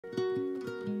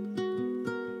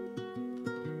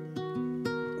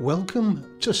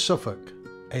Welcome to Suffolk,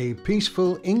 a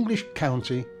peaceful English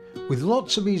county with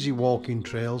lots of easy walking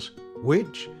trails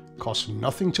which cost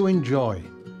nothing to enjoy.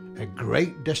 A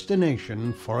great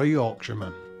destination for a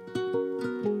Yorkshireman.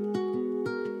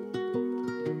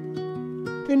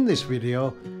 In this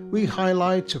video, we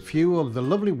highlight a few of the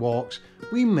lovely walks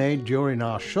we made during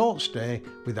our short stay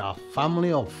with our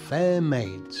family of fair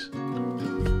maids.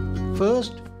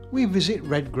 First, we visit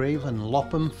Redgrave and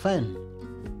Lopham Fen.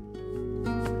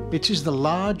 It is the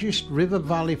largest river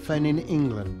valley fen in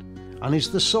England and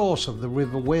is the source of the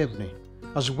River Waveney,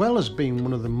 as well as being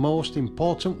one of the most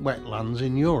important wetlands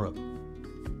in Europe.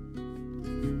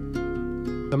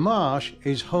 The marsh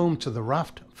is home to the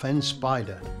Raft fen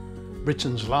spider,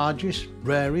 Britain's largest,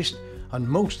 rarest and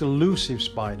most elusive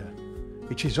spider.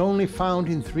 It is only found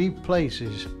in 3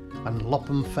 places and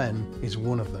Lopham Fen is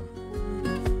one of them.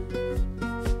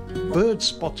 Bird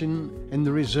spotting in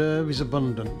the reserve is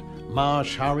abundant.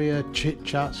 Marsh harrier,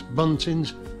 chitchats,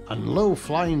 buntings and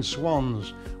low-flying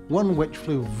swans, one which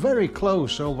flew very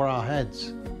close over our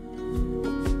heads.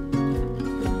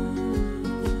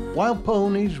 Wild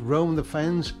ponies roam the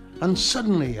fens and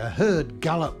suddenly a herd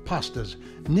galloped past us,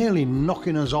 nearly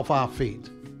knocking us off our feet.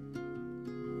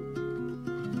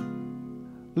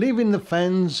 Leaving the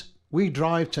fens, we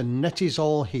drive to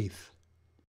Nettishall Heath.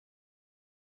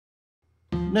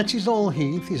 Nettishall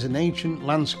Heath is an ancient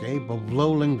landscape of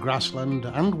lowland grassland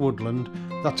and woodland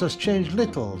that has changed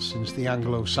little since the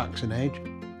Anglo-Saxon age.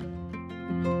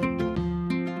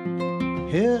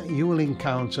 Here you will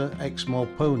encounter Exmoor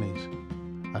ponies,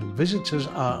 and visitors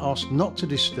are asked not to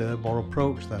disturb or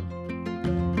approach them.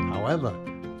 However,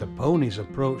 the ponies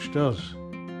approached us.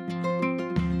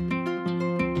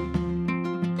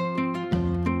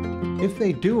 If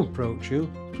they do approach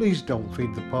you, please don't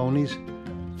feed the ponies.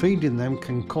 Feeding them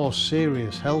can cause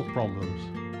serious health problems.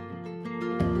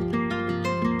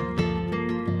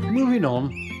 Moving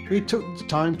on, we took the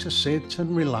time to sit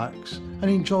and relax and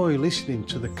enjoy listening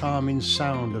to the calming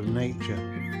sound of nature.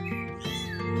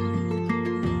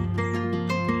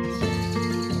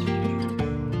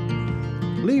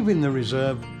 Leaving the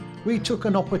reserve, we took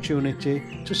an opportunity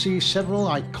to see several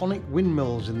iconic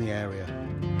windmills in the area.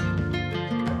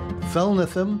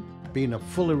 Felnatham being a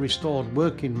fully restored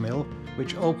working mill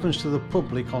which opens to the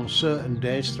public on certain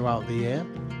days throughout the year.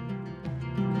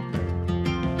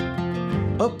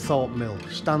 Upthorpe Mill,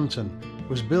 Stanton,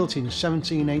 was built in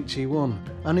 1781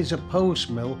 and is a post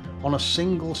mill on a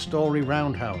single-storey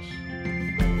roundhouse.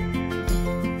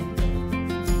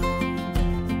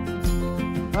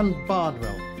 And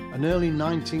Bardwell, an early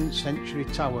 19th century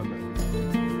tower mill.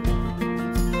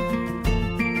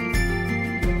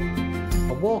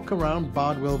 A walk around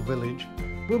Bardwell village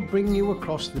will bring you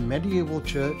across the medieval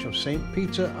church of St.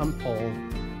 Peter and Paul,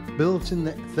 built in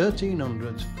the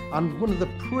 1300s and one of the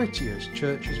prettiest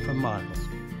churches for miles.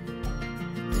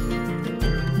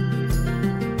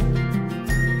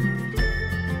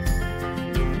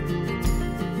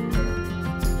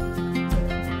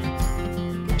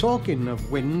 Talking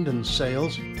of wind and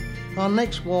sails, our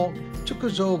next walk took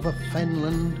us over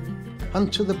fenland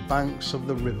and to the banks of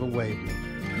the River Waveney.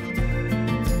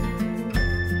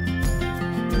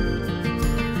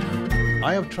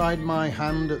 I have tried my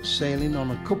hand at sailing on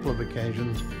a couple of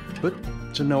occasions, but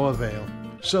to no avail.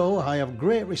 So I have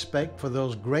great respect for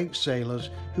those great sailors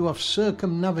who have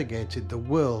circumnavigated the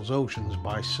world's oceans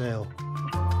by sail.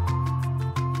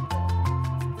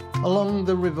 Along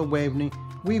the River Waveney,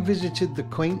 we visited the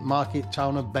quaint market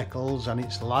town of Beccles and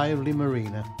its lively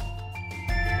marina.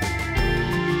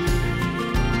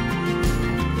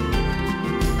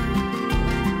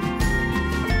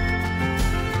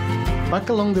 Back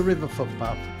along the river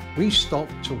footpath, we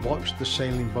stopped to watch the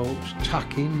sailing boats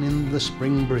tacking in the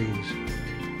spring breeze.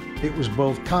 It was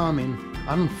both calming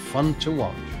and fun to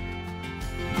watch.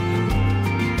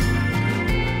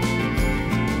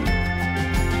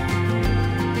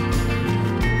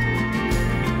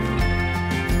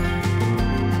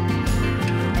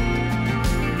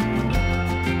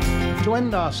 To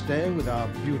end our stay with our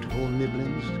beautiful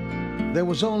nibblings, there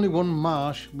was only one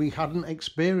marsh we hadn't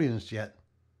experienced yet.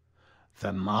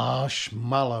 The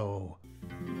marshmallow.